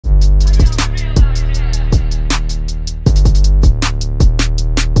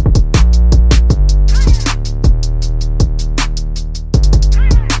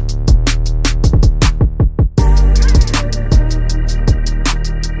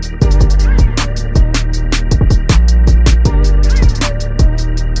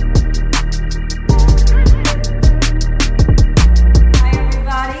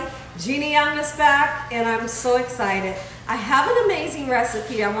excited. I have an amazing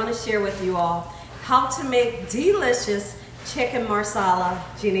recipe I want to share with you all. How to make delicious chicken marsala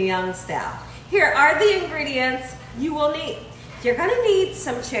Gina Young style. Here are the ingredients you will need. You're going to need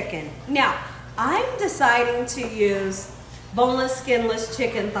some chicken. Now, I'm deciding to use boneless, skinless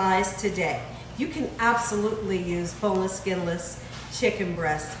chicken thighs today. You can absolutely use boneless, skinless chicken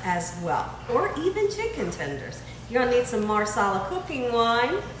breast as well, or even chicken tenders. You're gonna need some Marsala cooking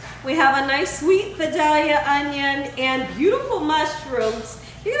wine. We have a nice sweet Vidalia onion and beautiful mushrooms.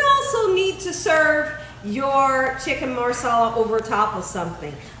 You can also need to serve your chicken Marsala over top of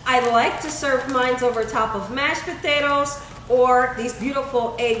something. I like to serve mine over top of mashed potatoes or these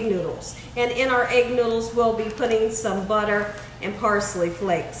beautiful egg noodles. And in our egg noodles, we'll be putting some butter and parsley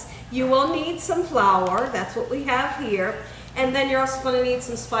flakes. You will need some flour, that's what we have here. And then you're also gonna need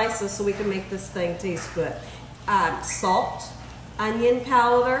some spices so we can make this thing taste good. Salt, onion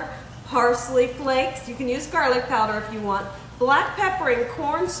powder, parsley flakes. You can use garlic powder if you want. Black pepper and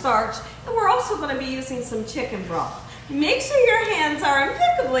cornstarch. And we're also gonna be using some chicken broth. Make sure your hands are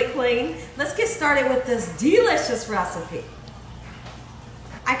impeccably clean. Let's get started with this delicious recipe.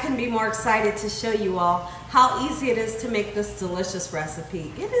 I couldn't be more excited to show you all how easy it is to make this delicious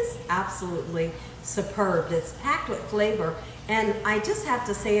recipe. It is absolutely superb. It's packed with flavor, and I just have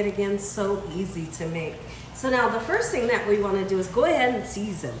to say it again, so easy to make. So now the first thing that we want to do is go ahead and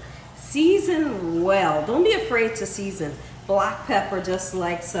season. Season well. Don't be afraid to season. Black pepper just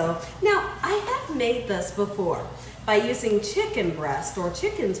like so. Now, I have made this before by using chicken breast or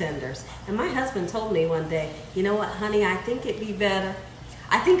chicken tenders, and my husband told me one day, you know what, honey, I think it'd be better.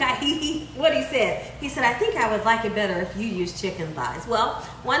 What he said, he said, I think I would like it better if you use chicken thighs. Well,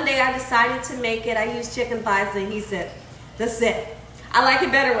 one day I decided to make it. I used chicken thighs, and he said, that's it. I like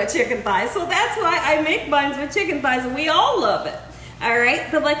it better with chicken thighs. So that's why I make mine with chicken thighs, and we all love it. All right,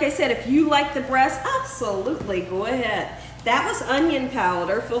 but like I said, if you like the breast, absolutely go ahead. That was onion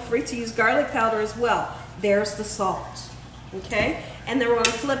powder. Feel free to use garlic powder as well. There's the salt, okay? And then we're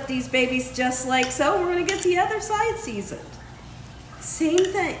gonna flip these babies just like so. We're gonna get the other side seasoned. Same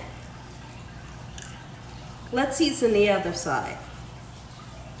thing. Let's season the other side.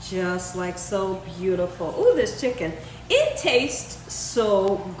 Just like so. Beautiful. Ooh, this chicken. It tastes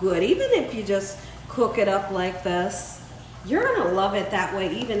so good. Even if you just cook it up like this, you're gonna love it that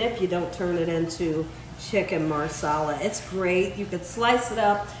way, even if you don't turn it into chicken marsala. It's great. You could slice it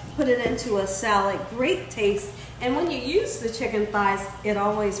up, put it into a salad. Great taste. And when you use the chicken thighs, it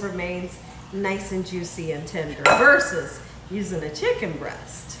always remains nice and juicy and tender versus using a chicken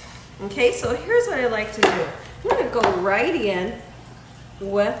breast. Okay, so here's what I like to do. We're gonna go right in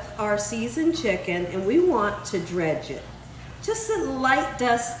with our seasoned chicken, and we want to dredge it. Just a light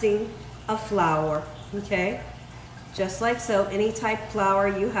dusting of flour, okay? Just like so. Any type of flour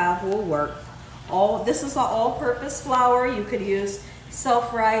you have will work. This is an all-purpose flour. You could use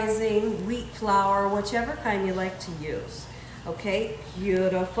self-rising, wheat flour, whichever kind you like to use. Okay,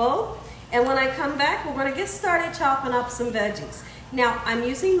 beautiful. And when I come back, we're gonna get started chopping up some veggies. Now, I'm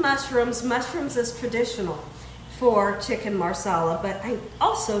using mushrooms. Mushrooms is traditional for chicken marsala, but I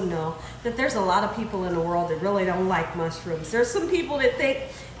also know that there's a lot of people in the world that really don't like mushrooms. There's some people that think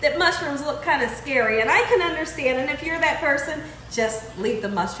that mushrooms look kind of scary, and I can understand, and if you're that person, just leave the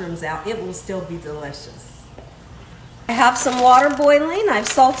mushrooms out. It will still be delicious. I have some water boiling. I've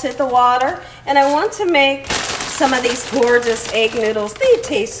salted the water, and I want to make some of these gorgeous egg noodles. They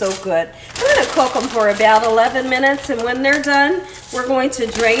taste so good. I'm going to cook them for about 11 minutes, and when they're done, we're going to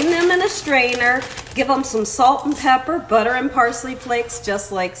drain them in a strainer, give them some salt and pepper, butter and parsley flakes,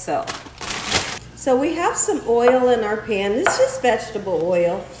 just like so. So we have some oil in our pan. It's just vegetable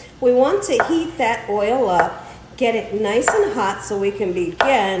oil. We want to heat that oil up, get it nice and hot so we can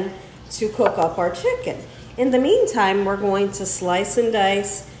begin to cook up our chicken. In the meantime, we're going to slice and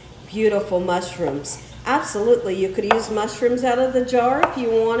dice beautiful mushrooms. Absolutely, you could use mushrooms out of the jar if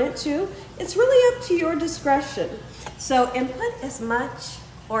you wanted to. It's really up to your discretion. So, and put as much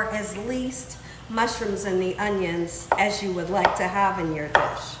or as least mushrooms in the onions as you would like to have in your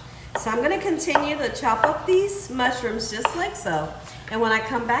dish. So I'm going to continue to chop up these mushrooms just like so. And when I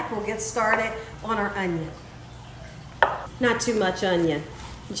come back, we'll get started on our onion. Not too much onion.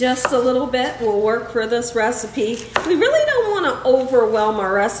 Just a little bit will work for this recipe. We really don't want to overwhelm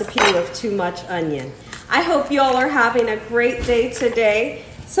our recipe with too much onion. I hope y'all are having a great day today.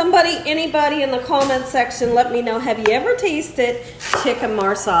 Anybody in the comment section, let me know, have you ever tasted chicken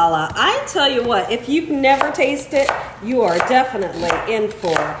marsala? I tell you what, if you've never tasted, you are definitely in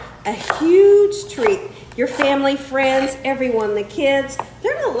for a huge treat. Your family, friends, everyone, the kids,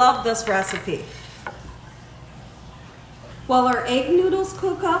 they're gonna love this recipe. While our egg noodles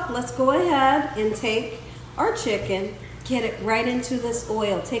cook up, let's go ahead and take our chicken, get it right into this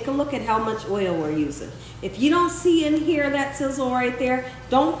oil. Take a look at how much oil we're using. If you don't see in here that sizzle right there,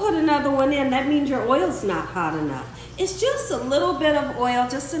 don't put another one in. That means your oil's not hot enough. It's just a little bit of oil,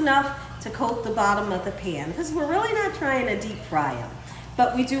 just enough to coat the bottom of the pan, because we're really not trying to deep fry them.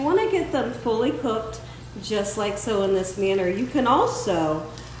 But we do want to get them fully cooked, just like so in this manner. You can also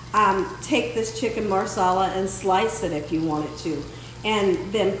take this chicken marsala and slice it if you wanted to, and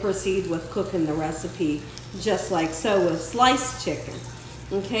then proceed with cooking the recipe just like so with sliced chicken.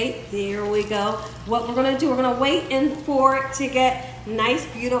 Okay, there we go. What we're gonna do, we're gonna wait for it to get nice,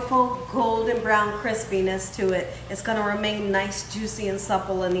 beautiful, golden brown crispiness to it. It's gonna remain nice, juicy, and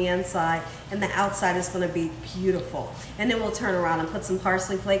supple in the inside, and the outside is gonna be beautiful. And then we'll turn around and put some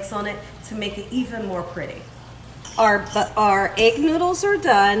parsley flakes on it to make it even more pretty. Our egg noodles are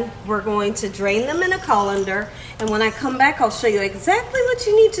done. We're going to drain them in a colander, and when I come back, I'll show you exactly what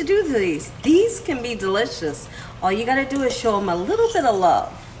you need to do to these. These can be delicious. All you gotta do is show them a little bit of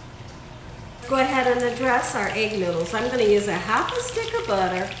love. Go ahead and address our egg noodles. I'm gonna use a half a stick of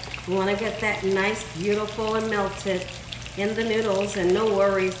butter. We wanna get that nice, beautiful, and melted in the noodles, and no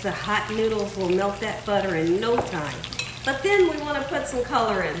worries, the hot noodles will melt that butter in no time. But then we wanna put some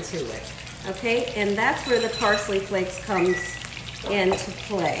color into it. Okay, and that's where the parsley flakes comes into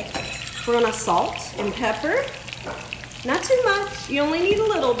play. We're gonna salt and pepper, not too much. You only need a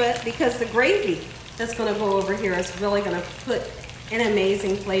little bit, because the gravy that's gonna go over here is really gonna put an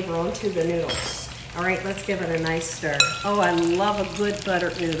amazing flavor onto the noodles. All right, let's give it a nice stir. Oh, I love a good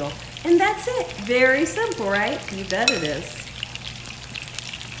buttered noodle. And that's it, very simple, right? You bet it is.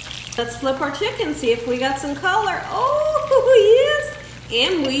 Let's flip our chicken, see if we got some color. Oh, yes,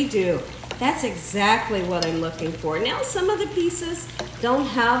 and we do. That's exactly what I'm looking for. Now, some of the pieces don't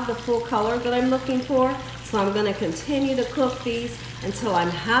have the full color that I'm looking for, so I'm gonna continue to cook these until I'm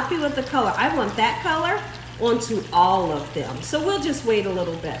happy with the color. I want that color onto all of them. So we'll just wait a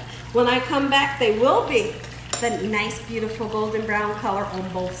little bit. When I come back, they will be the nice, beautiful golden brown color on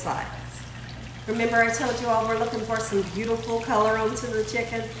both sides. Remember I told you all we're looking for some beautiful color onto the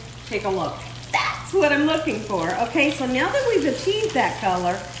chicken? Take a look. That's what I'm looking for. Okay, so now that we've achieved that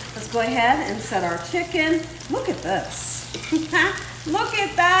color, let's go ahead and set our chicken. Look at this. Look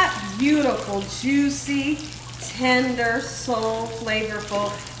at that, beautiful, juicy, tender, so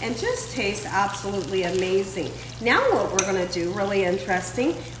flavorful, and just tastes absolutely amazing. Now what we're gonna do, really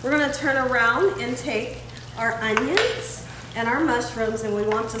interesting, we're gonna turn around and take our onions and our mushrooms, and we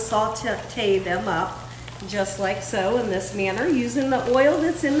want to saute them up just like so in this manner, using the oil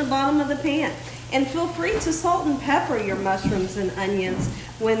that's in the bottom of the pan. And feel free to salt and pepper your mushrooms and onions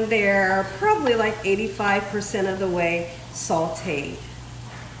when they're probably like 85% of the way sauteed.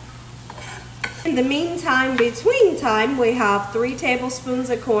 In the meantime, between time, we have 3 tablespoons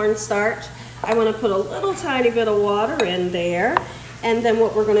of cornstarch. I want to put a little tiny bit of water in there. And then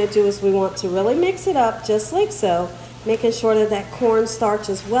what we're going to do is we want to really mix it up just like so, making sure that that cornstarch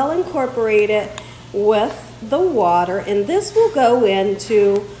is well incorporated with the water. And this will go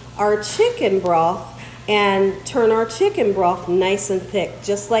into our chicken broth and turn our chicken broth nice and thick,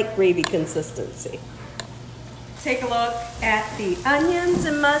 just like gravy consistency. Take a look at the onions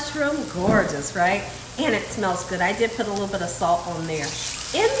and mushroom. Gorgeous, right? And it smells good. I did put a little bit of salt on there.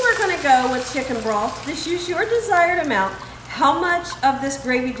 And we're gonna go with chicken broth. Just use your desired amount. How much of this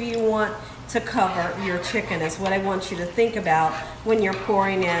gravy do you want to cover your chicken is what I want you to think about when you're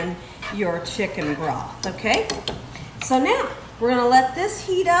pouring in your chicken broth, okay? So now, we're gonna let this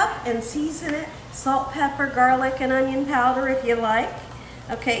heat up and season it. Salt, pepper, garlic, and onion powder if you like.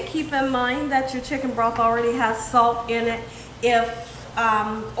 Okay, keep in mind that your chicken broth already has salt in it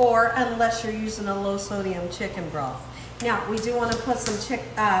or unless you're using a low sodium chicken broth. Now, we do want to put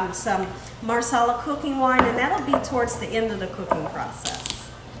some Marsala cooking wine, and that'll be towards the end of the cooking process.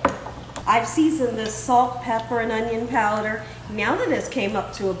 I've seasoned this salt, pepper, and onion powder. Now that this came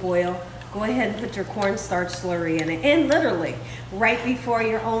up to a boil, go ahead and put your cornstarch slurry in it. And literally, right before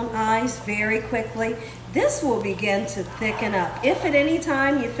your own eyes, very quickly, this will begin to thicken up. If at any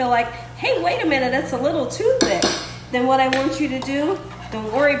time you feel like, hey, wait a minute, it's a little too thick, then what I want you to do,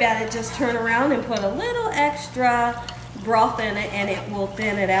 don't worry about it, just turn around and put a little extra broth in it, and it will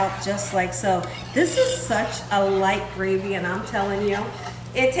thin it out just like so. This is such a light gravy, and I'm telling you,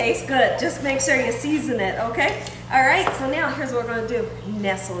 it tastes good. Just make sure you season it, okay? All right, so now here's what we're gonna do.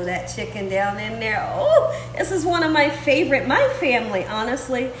 Nestle that chicken down in there. Oh, this is one of my favorite. My family,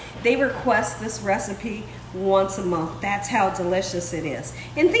 honestly, they request this recipe once a month. That's how delicious it is.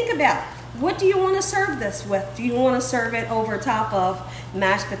 And think about, what do you want to serve this with? Do you want to serve it over top of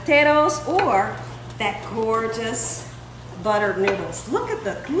mashed potatoes or that gorgeous buttered noodles? Look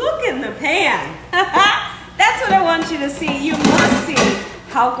in the pan. That's what I want you to see. You must see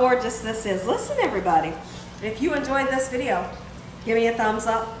how gorgeous this is. Listen, everybody, if you enjoyed this video, give me a thumbs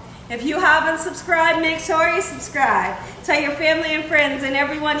up. If you haven't subscribed, make sure you subscribe. Tell your family and friends and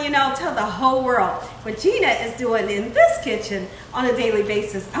everyone you know, tell the whole world what Gina is doing in this kitchen on a daily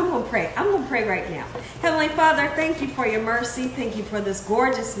basis. I'm going to pray. I'm going to pray right now. Heavenly Father, thank you for your mercy. Thank you for this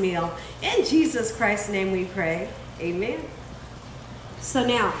gorgeous meal. In Jesus Christ's name we pray. Amen. So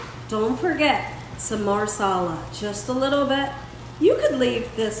now, don't forget some Marsala, just a little bit. You could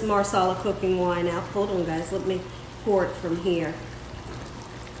leave this Marsala cooking wine out. Hold on, guys. Let me pour it from here.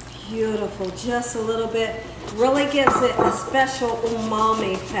 Beautiful, just a little bit. Really gives it a special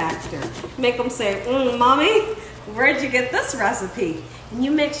umami factor. Make them say, Mommy, where'd you get this recipe? And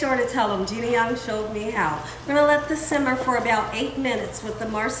you make sure to tell them, Gina Young showed me how. We're gonna let this simmer for about 8 minutes with the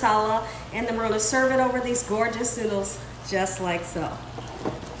Marsala, and then we're gonna serve it over these gorgeous noodles, just like so.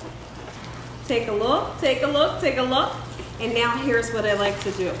 Take a look, take a look, take a look. And now here's what I like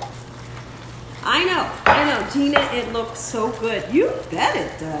to do. I know, Gina, it looks so good. You bet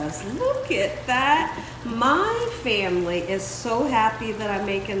it does. Look at that. My family is so happy that I'm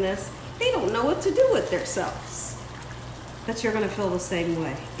making this. They don't know what to do with themselves. But you're gonna feel the same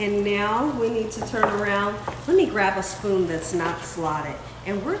way. And now we need to turn around. Let me grab a spoon that's not slotted.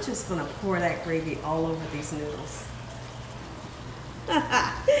 And we're just gonna pour that gravy all over these noodles.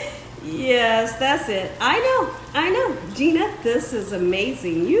 Yes, that's it. I know. Gina, this is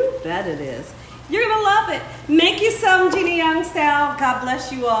amazing. You bet it is. You're gonna love it. Make you some Gina Young style. God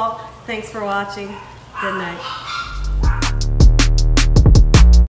bless you all. Thanks for watching. Good night.